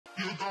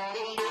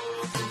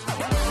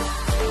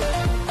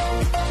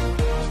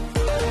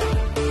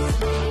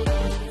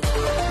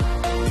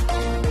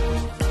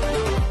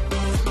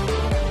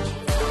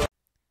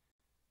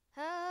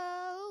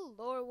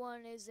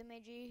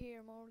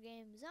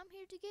I'm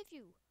here to give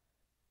you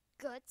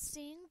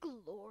Gutsing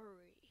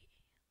Glory.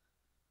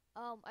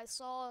 I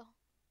saw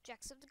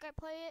Jacksepticeye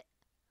play it.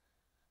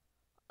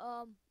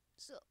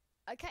 So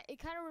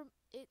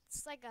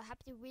it's like a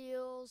Happy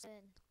Wheels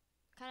and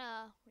kind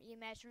of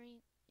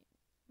reimagining,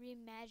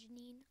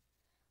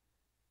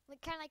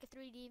 like kind of like a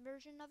 3D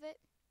version of it.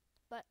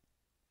 But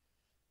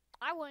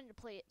I wanted to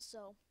play it,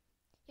 so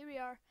here we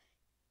are.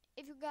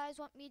 If you guys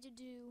want me to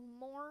do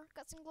more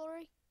Gutsing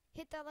Glory,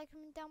 hit that like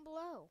button down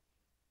below.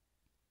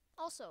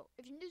 Also,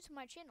 if you're new to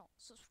my channel,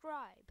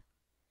 subscribe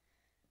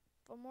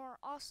for more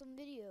awesome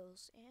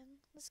videos,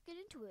 and let's get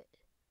into it.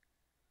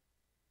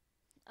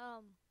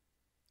 I'm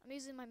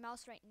using my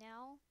mouse right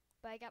now,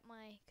 but I got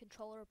my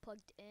controller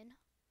plugged in,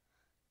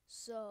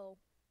 so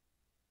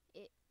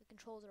the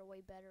controls are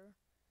way better.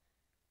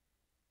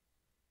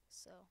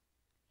 So,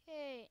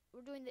 hey,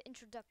 we're doing the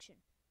introduction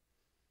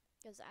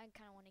because I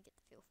kind of want to get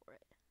the feel for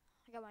it.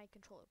 I got my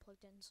controller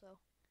plugged in, so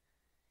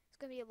it's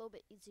gonna be a little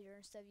bit easier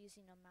instead of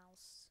using a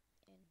mouse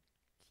and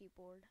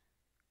keyboard.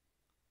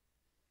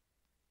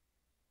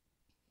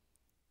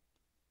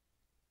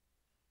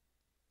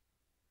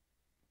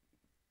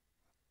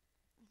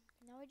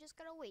 Now we just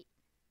gotta wait.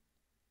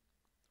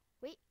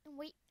 Wait and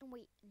wait and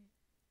wait.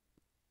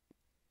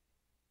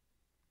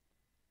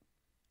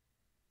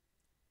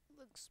 It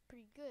looks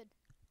pretty good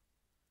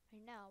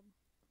right now.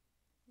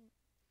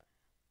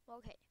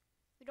 Okay,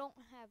 we don't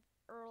have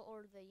Earl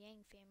or the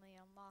Yang family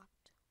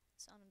unlocked.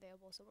 It's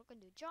unavailable, so we're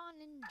gonna do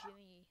John and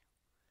Jimmy.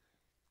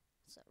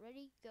 So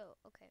ready, go.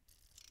 Okay.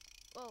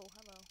 Whoa,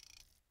 hello.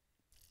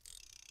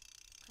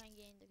 Kind of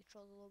getting the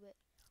controls a little bit.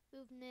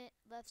 Movement,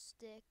 left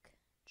stick,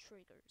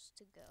 triggers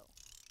to go.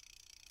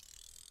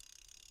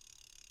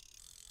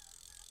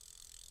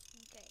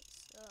 Okay,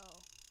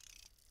 so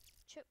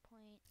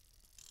checkpoint.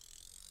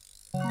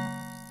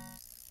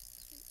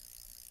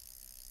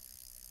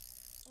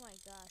 Oh my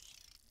gosh.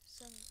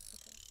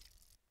 Okay.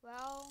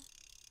 Well,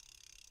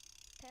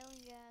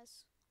 pedaling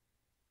gas.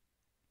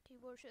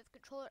 Keyboard shift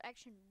controller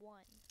action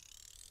 1.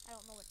 I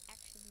don't know what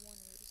action 1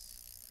 is.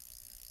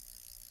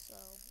 So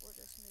we'll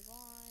just move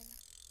on.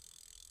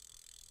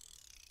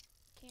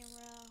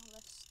 Camera,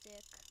 left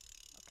stick.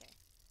 Okay.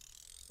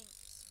 I think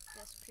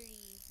that's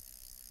pretty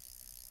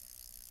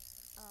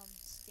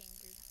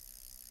standard.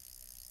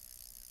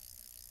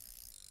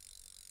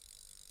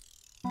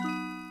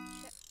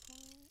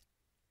 Checkpoint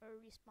or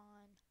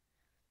respawn.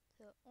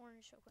 The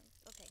orange checkpoint.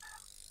 Okay.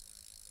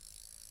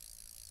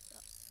 So,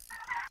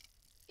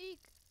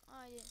 eek! Oh,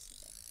 I didn't see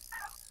that.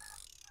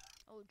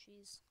 Oh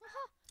jeez.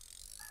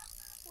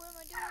 What am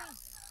I doing?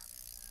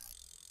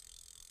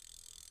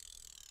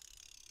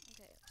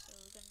 Okay, so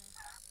we're gonna.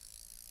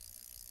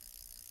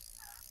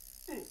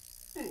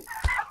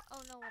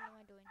 Oh no! What am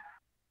I doing?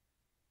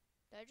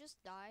 Did I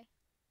just die?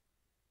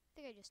 I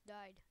think I just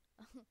died.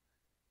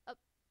 Up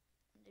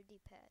under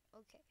D-pad.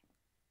 Okay.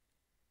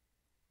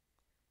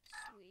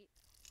 Sweet.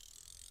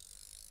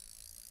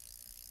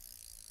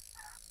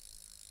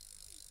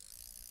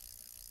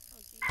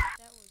 Oh geez,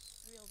 that was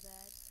real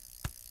bad.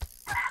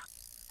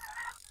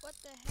 What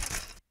the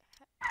heck?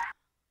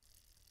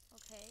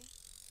 Okay.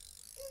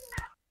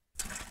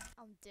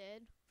 I'm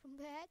dead from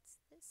that?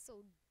 That's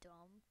so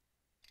dumb.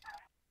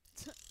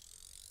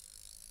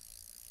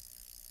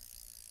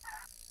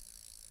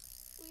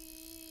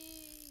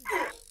 Wee!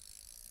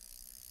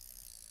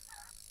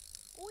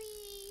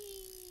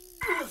 Wee!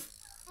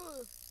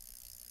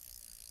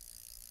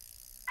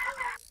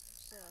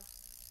 So.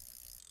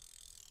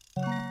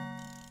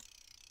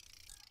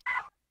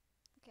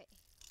 Okay,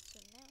 so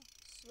now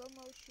slow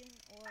motion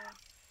or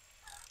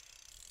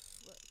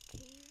what?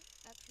 Key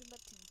action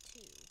button 2.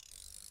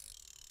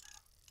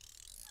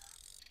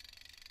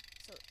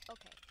 So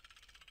okay.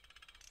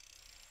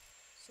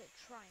 So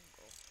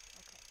triangle.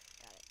 Okay,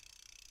 got it.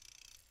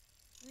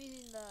 I'm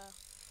using the.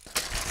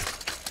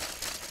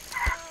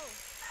 Oh!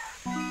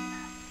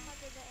 How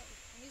did that?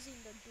 I'm using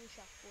the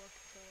DualShock 4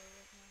 controller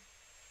right now.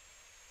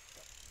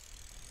 Go.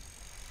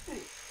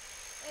 Hey,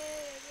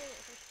 I did it!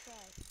 First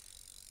try.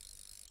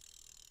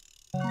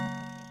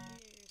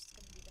 Okay, here's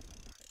gonna be the fun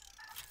part.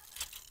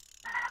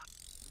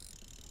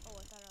 Oh,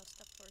 I thought I was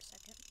stuck for a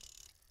second.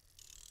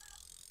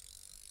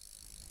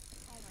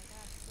 Oh my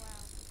gosh!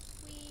 Wow.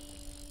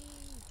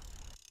 Whee!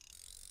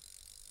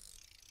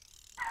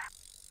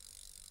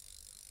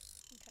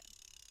 Okay.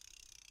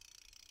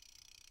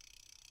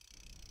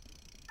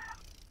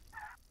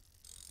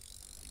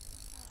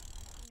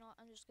 You know what?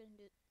 I'm just gonna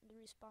do the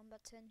respawn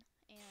button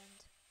and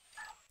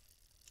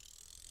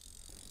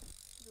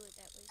do it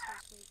that way, so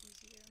it's way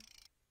easier.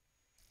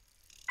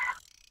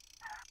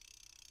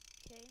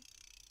 Okay.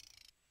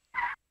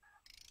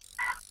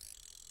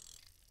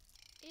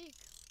 Eek!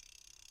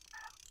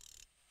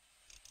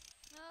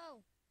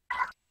 No!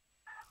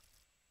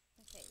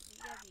 Okay, you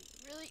gotta be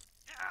really.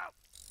 Ow!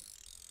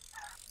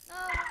 No,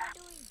 what am I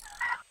doing?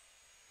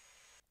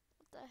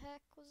 What the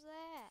heck was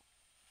that?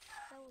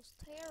 That was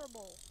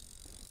terrible.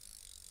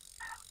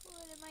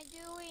 What am I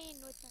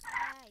doing with the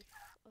knife?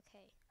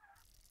 Okay.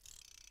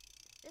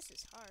 This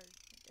is hard,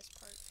 this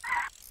part.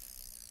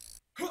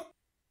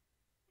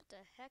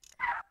 heck?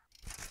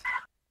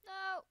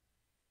 No!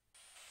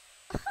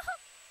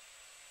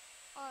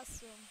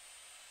 Awesome.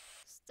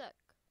 Stuck.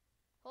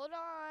 Hold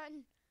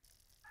on!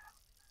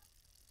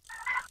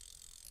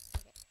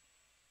 Okay.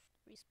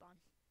 Respawn.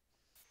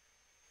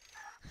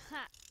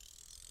 Ha!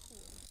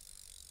 Cool.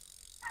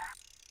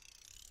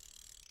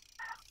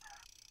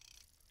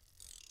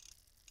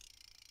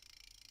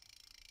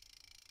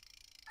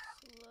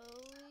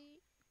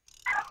 Slowly.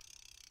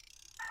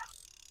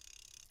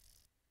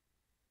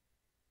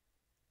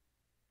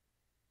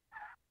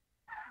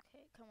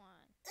 Okay, come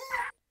on.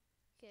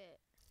 Get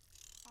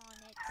on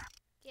it.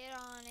 Get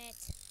on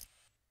it.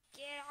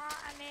 Get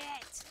on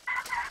it!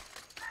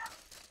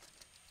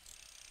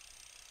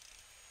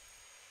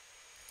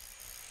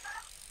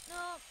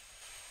 No!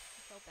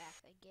 Go back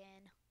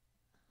again.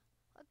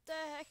 What the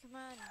heck,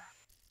 man?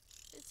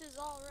 This is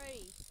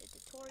already the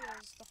tutorial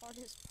is the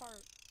hardest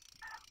part.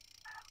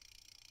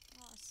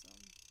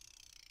 Awesome.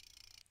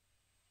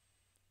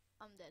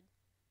 I'm dead.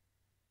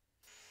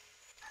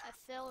 I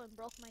fell and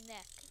broke my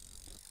neck.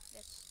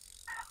 That's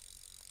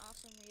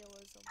awesome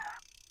realism.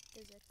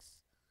 Physics.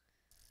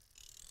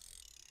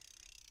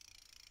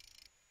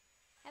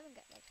 Haven't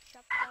got like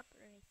chopped up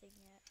or anything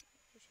yet,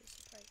 which is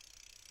surprising.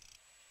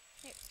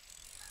 Here.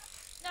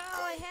 No,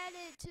 I had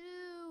it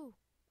too!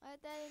 I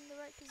had that in the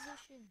right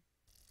position.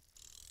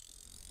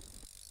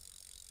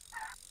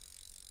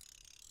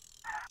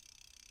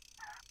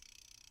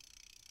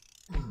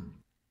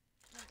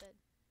 I'm dead.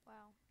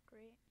 Wow,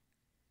 great.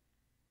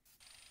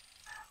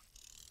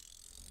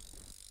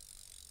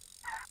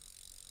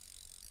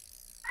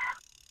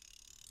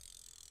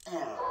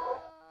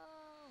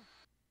 Oh!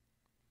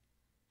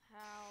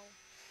 How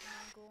am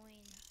I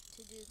going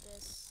to do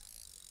this?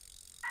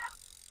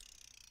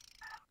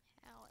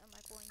 How am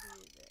I going to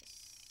do this?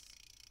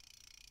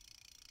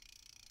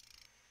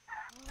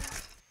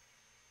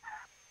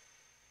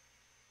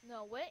 No,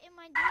 what am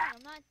I doing?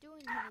 I'm not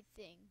doing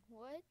anything.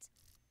 What?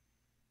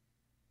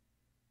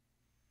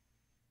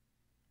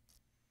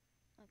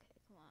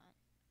 Okay, come on.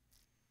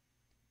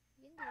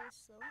 You can do this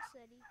slow and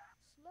steady.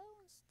 Slow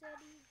and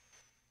steady.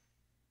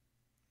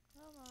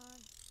 Come on.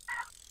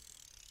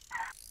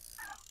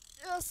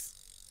 Yes!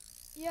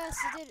 Yes,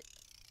 I did it.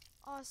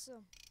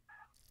 Awesome.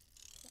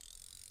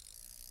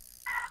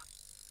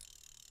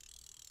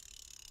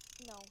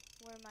 No,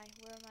 where am I?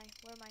 Where am I?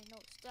 Where am I? No,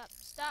 stop,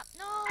 stop,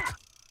 no!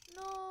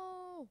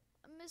 No!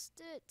 I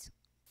missed it.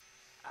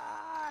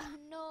 Ah,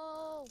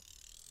 no!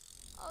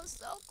 I was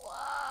so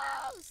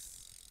close!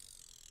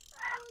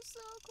 I was so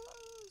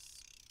close!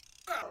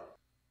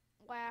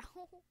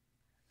 Wow.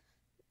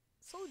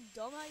 So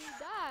dumb how you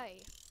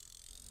die.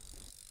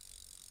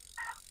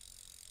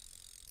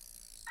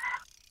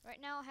 Right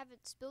now I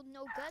haven't spilled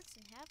no guts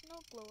and have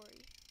no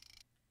glory.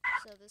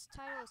 So this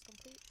title is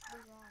completely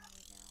wrong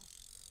right now.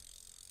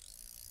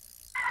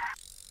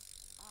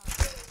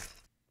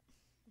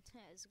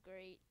 That is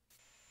great.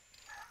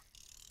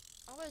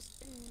 I'm gonna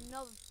spend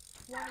another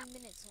 20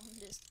 minutes on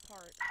this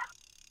part.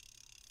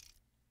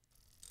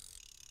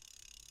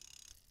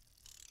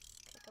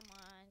 Okay, come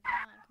on,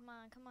 come on, come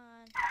on, come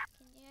on.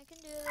 I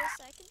can do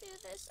this, I can do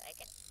this, I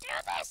can do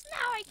this!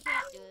 No, I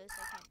can't do this,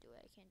 I can't do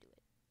it, I can't do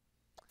it.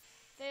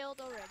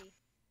 Failed already.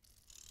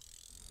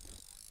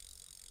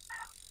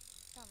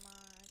 Come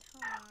on,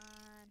 come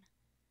on.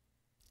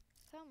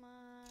 Come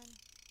on.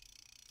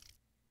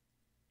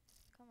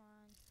 Come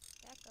on.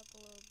 Back up a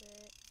little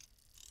bit.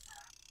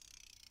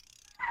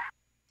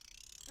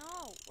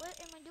 No, what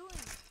am I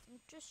doing? I'm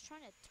just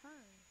trying to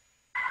turn.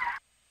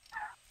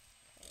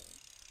 Okay.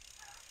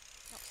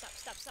 No, stop,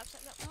 stop, stop,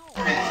 stop, stop. No.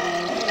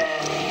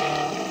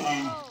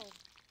 No.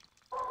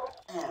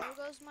 There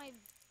goes my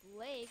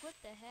leg. What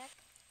the heck?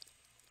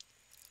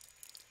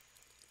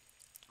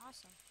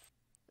 Awesome.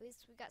 At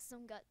least we got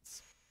some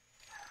guts.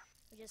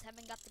 We just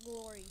haven't got the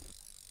glory.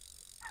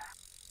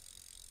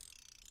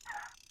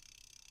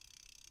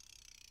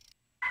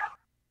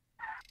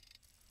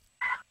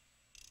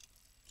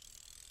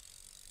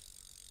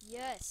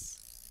 Yes.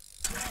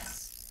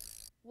 Yes.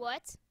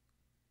 What?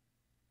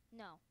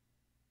 No.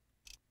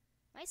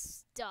 Am I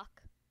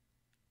stuck?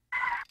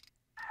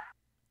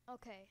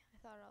 Okay, I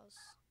thought I was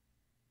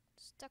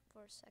stuck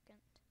for a second.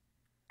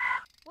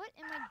 What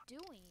am I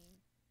doing?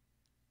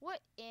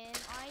 What am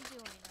I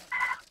doing right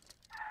now?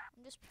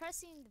 I'm just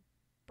pressing the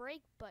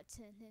brake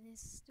button and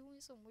it's doing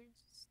some weird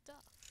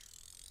stuff.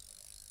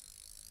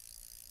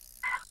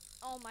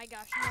 Oh my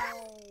gosh,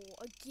 no.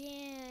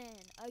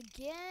 Again.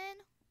 Again?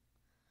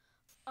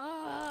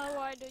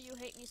 Why do you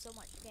hate me so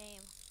much,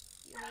 game?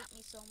 You hate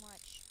me so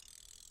much.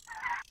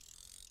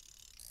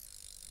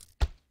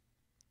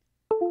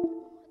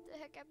 What the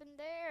heck happened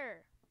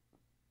there?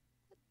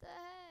 What the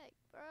heck,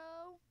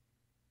 bro?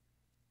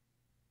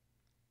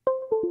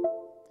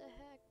 What the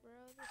heck,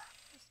 bro?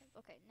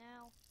 Okay,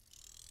 now.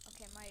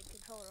 Okay, my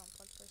controller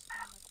unplugged for a second.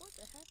 I'm like, what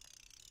the heck?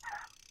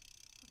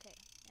 Okay,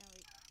 now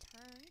we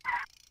turn.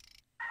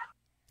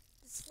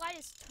 The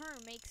slightest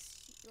turn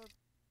makes your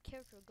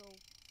character go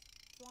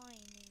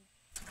flying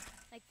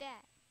like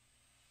that.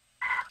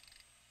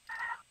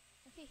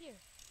 Okay, here.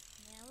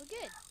 Now we're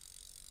good.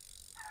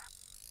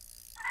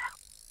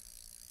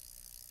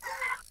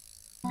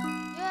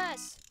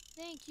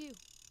 you.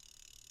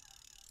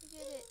 You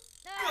did it.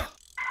 No!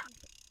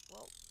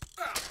 Whoa.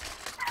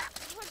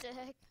 What the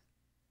heck?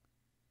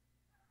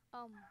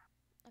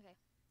 Okay.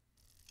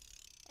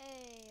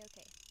 Hey,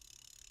 okay.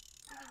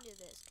 We can do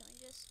this. Can we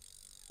just...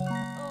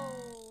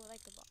 Oh,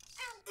 like a boss.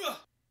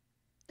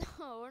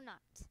 Oh, or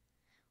not.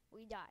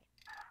 We die.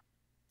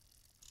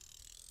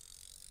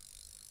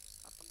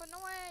 Up and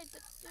away.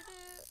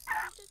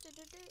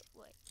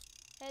 Wait.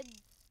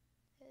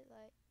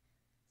 Headlight.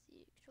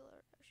 See,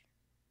 controller.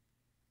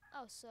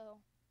 Oh,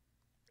 so.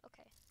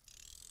 Okay.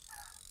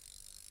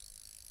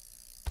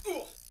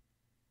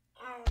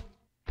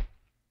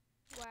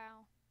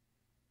 Wow.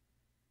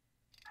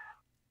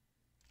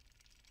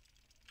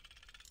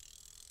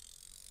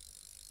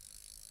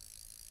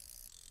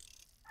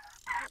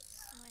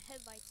 My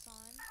headlights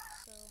on,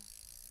 so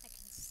I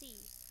can see.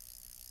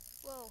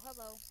 Whoa,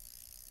 hello.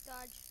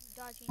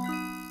 Dodging.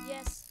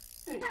 Yes.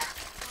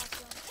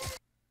 Awesome.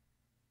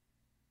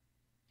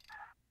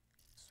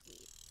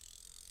 Sweet.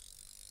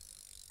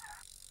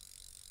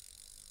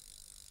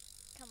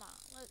 Come on,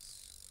 let's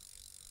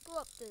go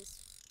up this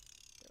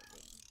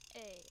building.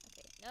 Hey,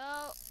 okay.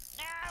 No.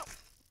 No.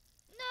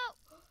 No.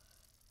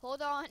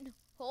 Hold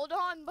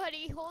on,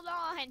 buddy. Hold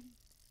on.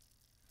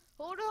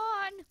 Hold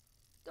on.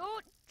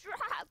 Don't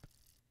drop.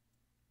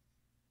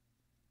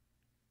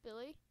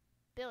 Billy?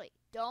 Billy,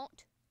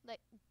 don't.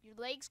 Like, your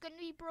leg's gonna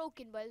be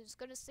broken, but it's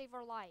gonna save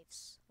our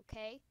lives,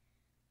 okay?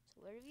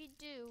 So whatever you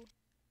do,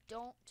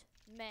 don't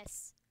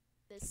mess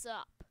this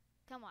up.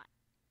 Come on.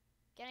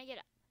 Can I get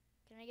up?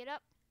 Can I get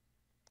up?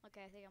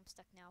 Okay, I think I'm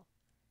stuck now.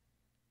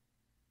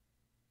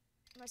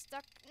 Am I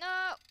stuck?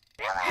 No!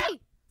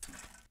 Billy!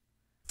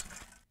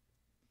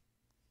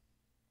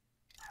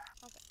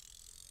 Okay.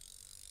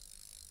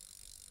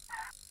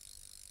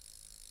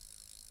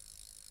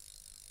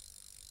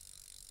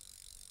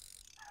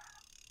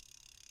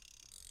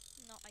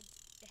 No,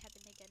 it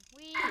happened again.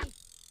 Whee!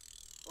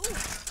 Ooh!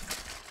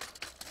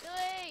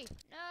 Billy!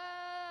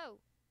 No!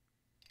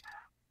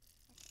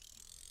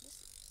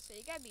 Okay. So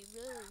you gotta be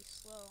really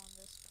slow on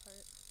this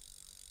part.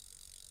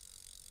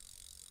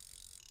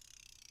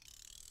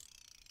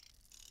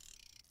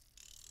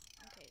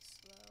 Okay,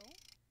 slow.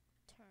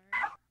 Turn.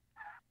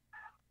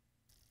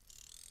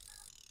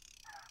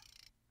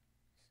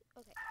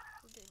 Okay,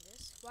 we're doing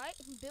this. Why?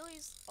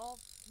 Billy's all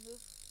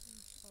moved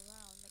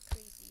around like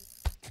crazy.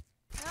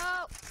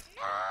 No!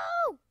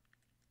 No!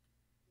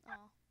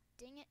 Oh,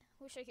 dang it.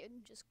 Wish I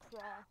could just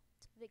crawl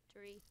to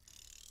victory.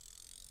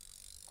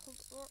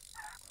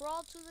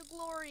 Crawl to the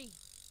glory.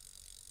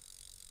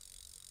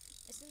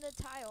 It's in the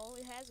title.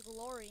 It has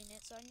glory in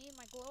it, so I need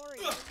my glory.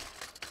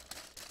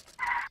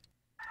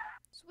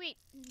 Sweet.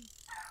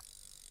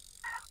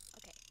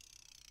 Okay.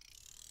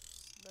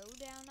 Slow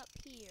down up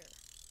here.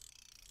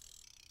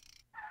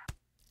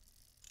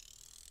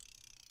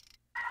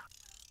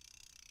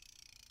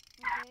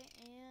 Okay,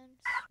 and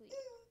sweet.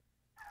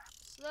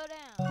 Slow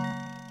down.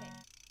 Okay.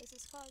 This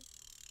is called...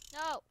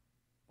 No!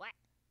 What?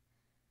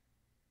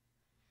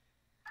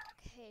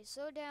 Okay,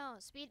 slow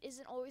down. Speed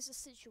isn't always a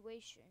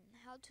situation.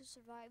 How to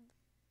survive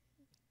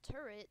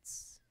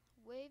turrets.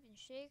 Wave and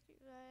shake.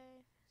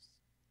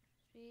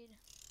 Speed.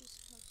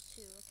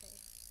 Two. Okay.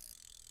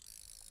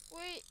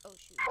 Wait. Oh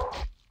shoot.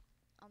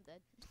 I'm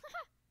dead.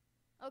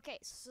 Okay,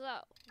 so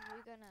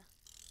we're gonna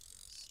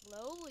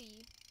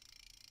slowly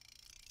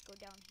go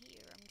down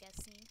here, I'm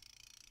guessing.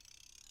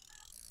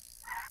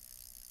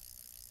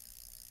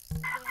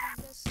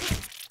 Then just...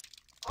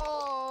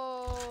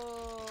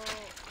 Oh!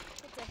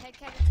 What the heck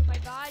happened to my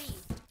body?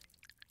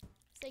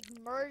 It's like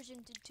merged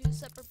into two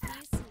separate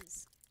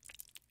pieces.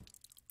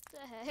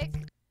 What the heck?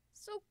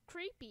 So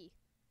creepy.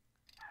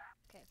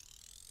 Okay.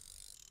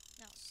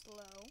 Now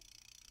slow.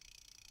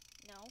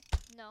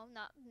 No,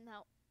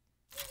 no.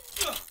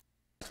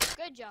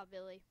 Good job,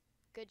 Billy.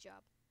 Good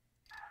job.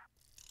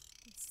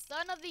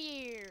 Son of the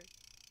year.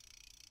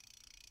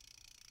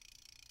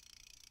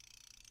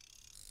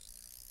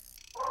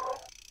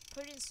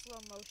 Put it in slow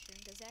motion,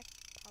 because that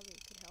probably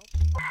could help.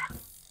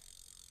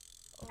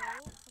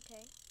 Oh,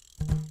 okay.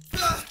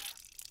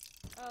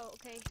 Oh,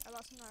 okay. I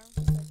lost an arm.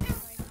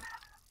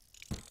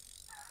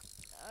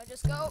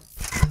 Just go.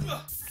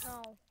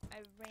 No,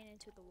 I ran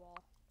into the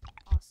wall.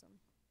 Awesome.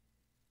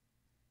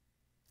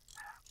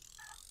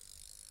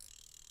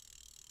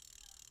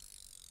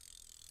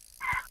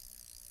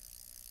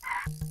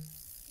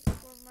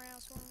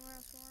 Swarm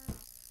around.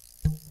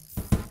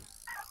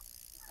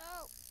 No.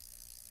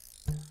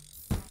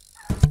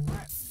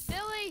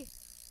 Billy!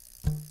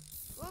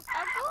 Look,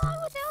 I'm going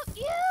without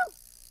you!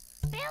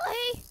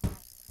 Billy!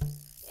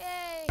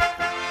 Yay!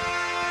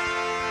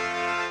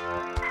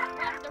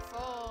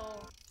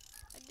 Wonderful!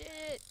 I did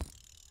it!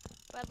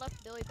 But I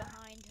left Billy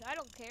behind. I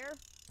don't care.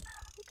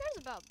 Who cares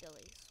about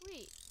Billy?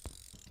 Sweet.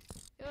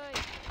 Good.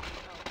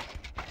 Oh,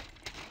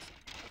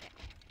 okay.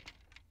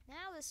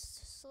 Now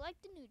let's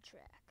select a new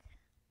track.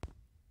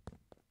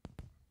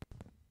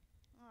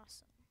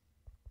 Awesome.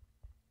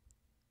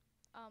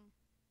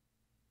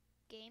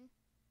 Game?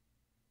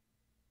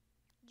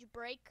 Did you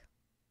break?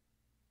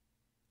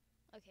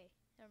 Okay,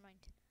 never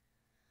mind.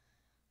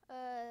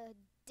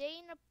 Day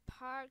in the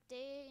park.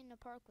 Day in the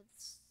park with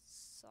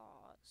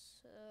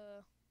sauce.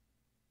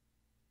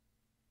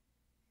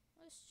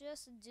 Let's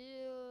just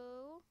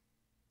do.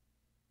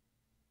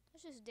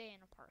 Let's just day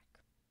in the park.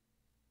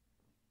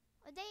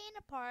 A day in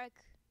the park.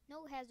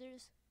 No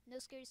hazards. No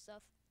scary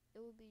stuff. It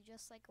will be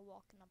just like a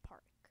walk in the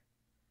park.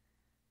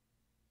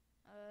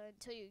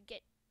 Until you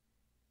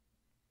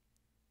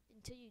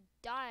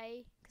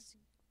die, because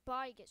your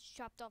body gets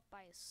chopped off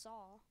by a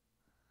saw.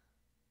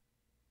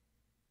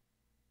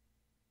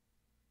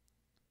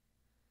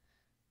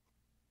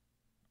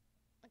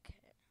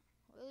 Okay.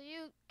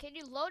 Can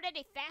you load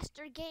any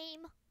faster,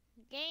 game?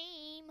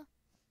 Game!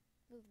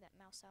 Move that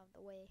mouse out of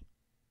the way.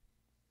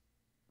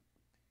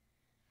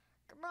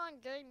 Come on,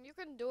 game, you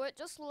can do it.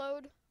 Just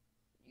load.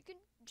 You can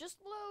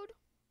just load.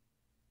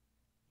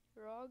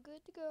 We're all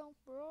good to go.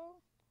 We're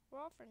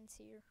all friends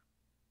here.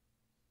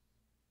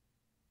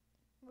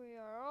 We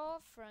are all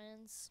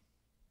friends.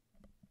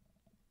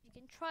 You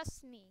can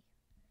trust me.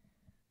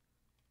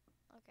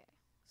 Okay.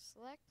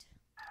 Select.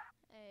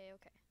 Hey,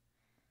 okay.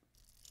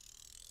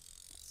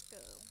 Let's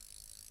go.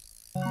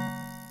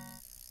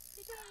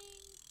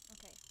 Ding.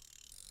 Okay.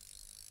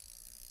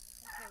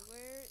 Okay,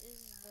 where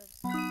is the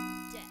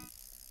death?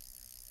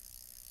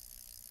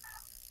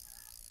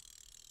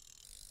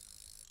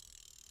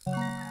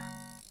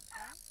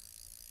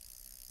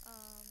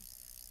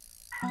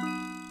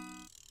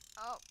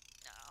 Oh,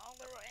 no,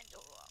 the right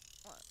door.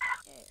 What?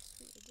 Okay,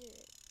 sweet, I did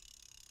it.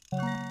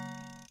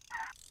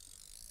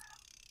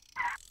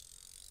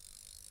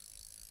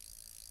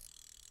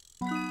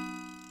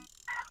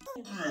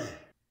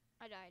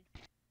 I died.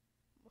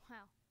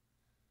 Wow.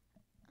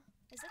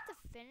 Is that the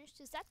finish?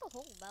 Is that the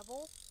whole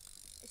level?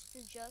 Is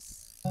to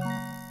just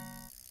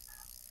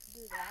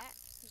do that?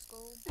 Just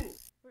go.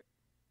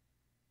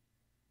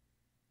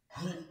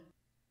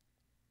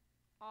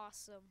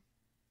 Awesome.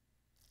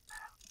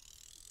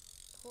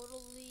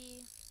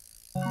 Totally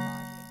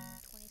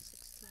Logic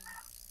 2016.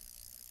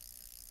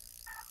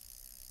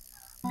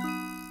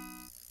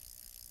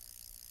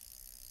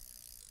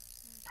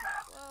 Okay.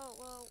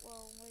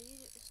 Whoa. Will you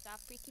stop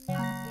freaking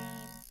out,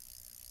 game?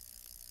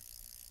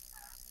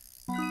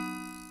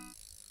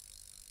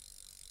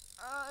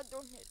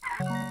 Don't hit.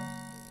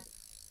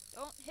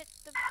 Don't hit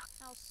the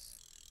house.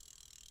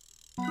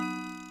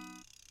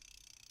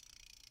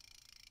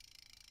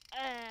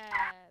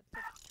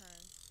 Perfect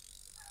turn.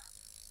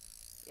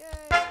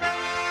 Yay!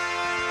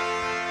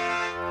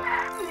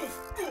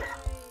 Yay!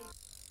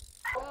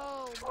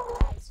 Whoa, my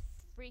guy's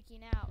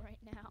freaking out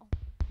right now.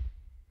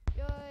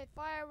 Yay,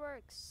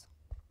 fireworks!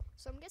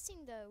 So I'm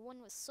guessing the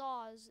one with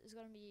saws is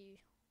gonna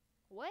be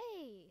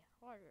way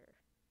harder.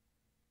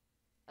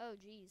 Oh,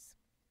 jeez.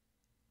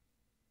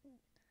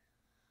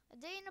 A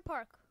day in the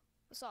park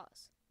with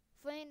saws.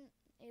 Feeling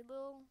a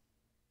little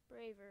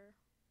braver.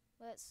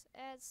 Let's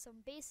add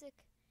some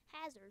basic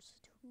hazards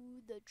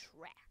to the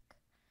track.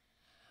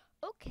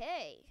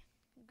 Okay,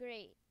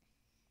 great.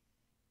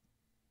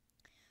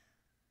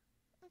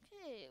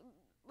 Okay,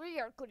 we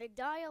are gonna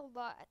die a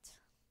lot.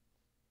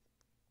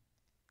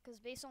 Because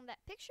based on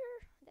that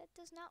picture, that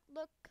does not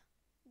look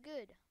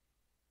good.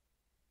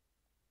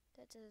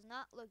 That does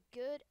not look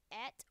good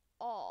at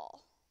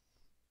all.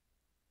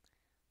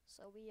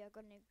 So we are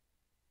gonna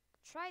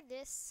try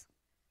this.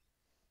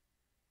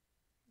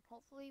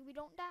 Hopefully we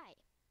don't die.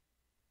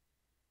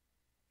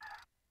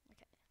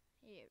 Okay,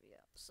 here we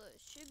go. So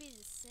it should be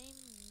the same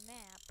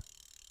map.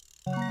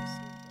 Just a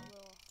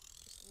little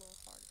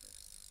harder.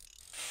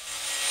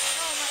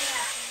 Oh my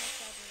gosh, I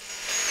messed up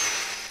everything.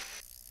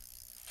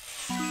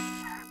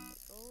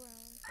 Go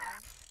around.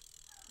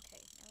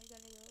 Okay, now we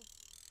gotta go.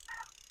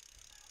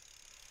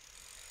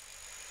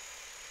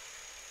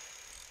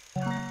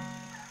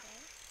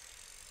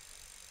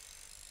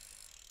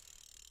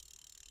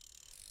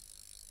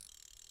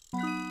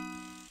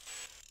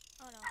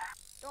 Oh no.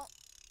 Don't.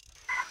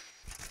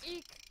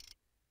 Eek.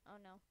 Oh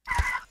no.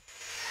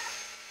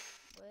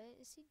 What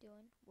is he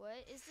doing?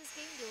 What is this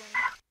game doing?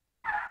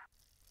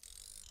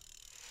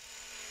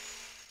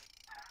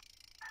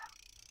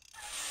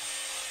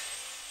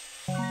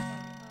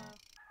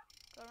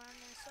 Go around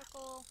in a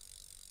circle.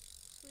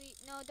 Sweet.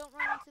 No, don't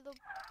run into the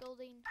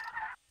building.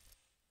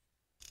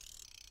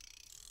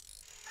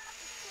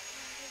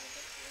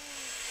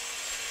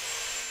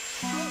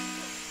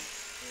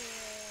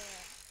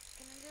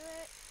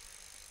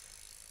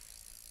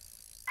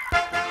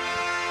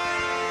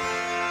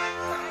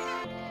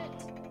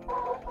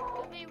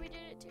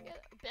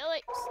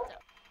 Billy,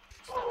 stop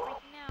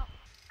freaking out.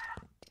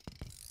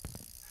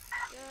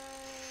 Yay.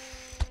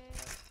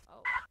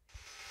 Oh.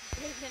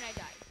 Then I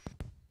died.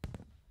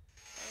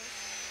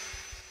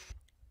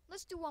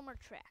 Let's do one more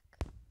track.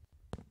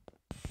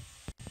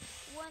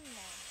 One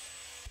more.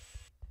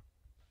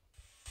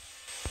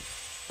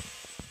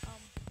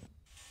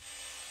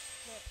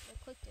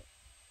 I clicked it.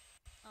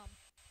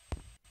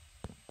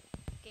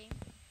 Game.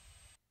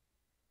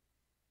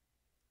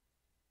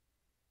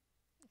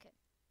 Okay.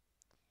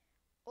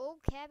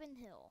 Old Cabin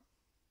Hill.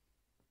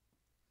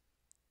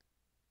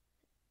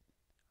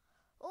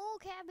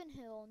 Old Cabin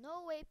Hill,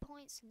 no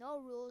waypoints, no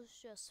rules,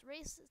 just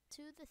race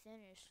to the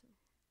finish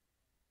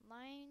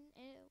line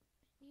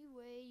any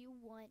way you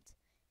want.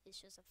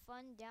 It's just a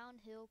fun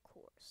downhill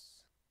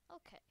course.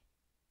 Okay.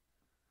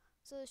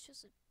 So it's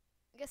just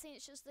I'm guessing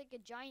it's just like a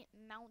giant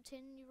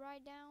mountain you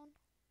ride down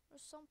or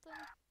something.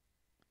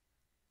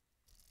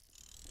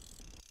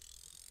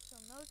 So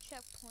no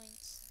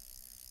checkpoints.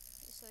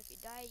 So if you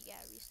die, you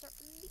gotta restart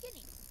from the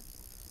beginning.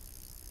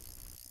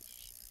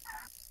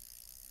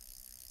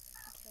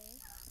 Okay.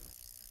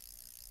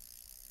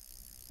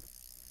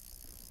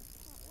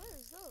 Oh, what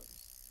is those?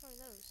 What are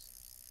those?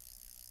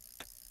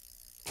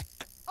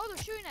 Oh,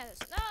 they're shooting at us.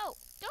 No!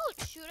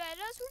 Don't shoot at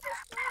us. We're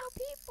just normal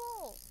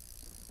people.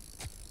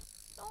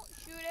 Don't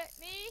shoot at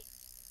me.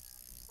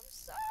 I'm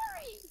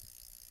sorry.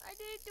 I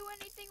didn't do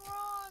anything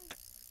wrong.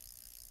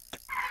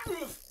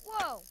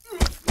 Whoa.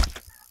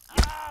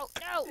 Oh,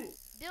 no.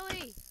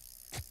 Billy.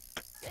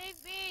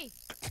 Save me.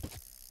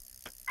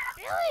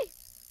 Billy.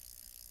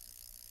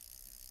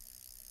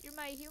 You're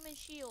my human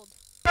shield.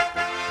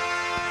 Awesome.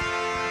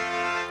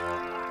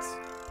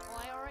 Well,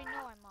 I already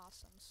know I'm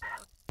awesome, so.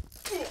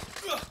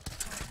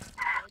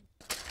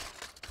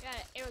 Got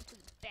an arrow to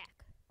the back.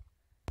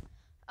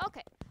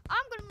 Okay,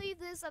 I'm gonna leave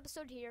this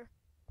episode here.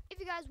 If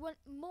you guys want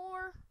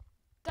more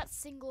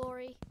Guts and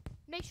Glory,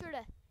 make sure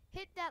to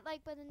hit that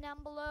like button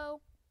down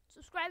below.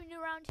 Subscribe if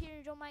you're around here and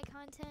enjoy my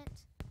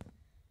content.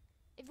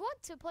 If you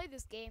want to play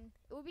this game,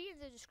 it will be in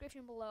the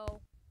description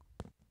below.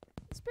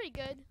 It's pretty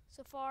good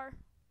so far.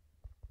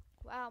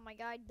 Wow, my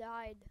guy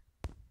died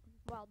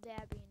while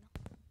dabbing.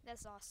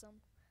 That's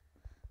awesome.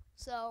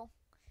 So,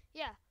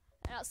 yeah.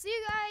 And I'll see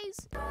you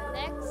guys in the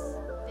next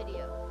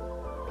video.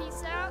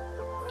 Peace out,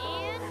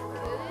 and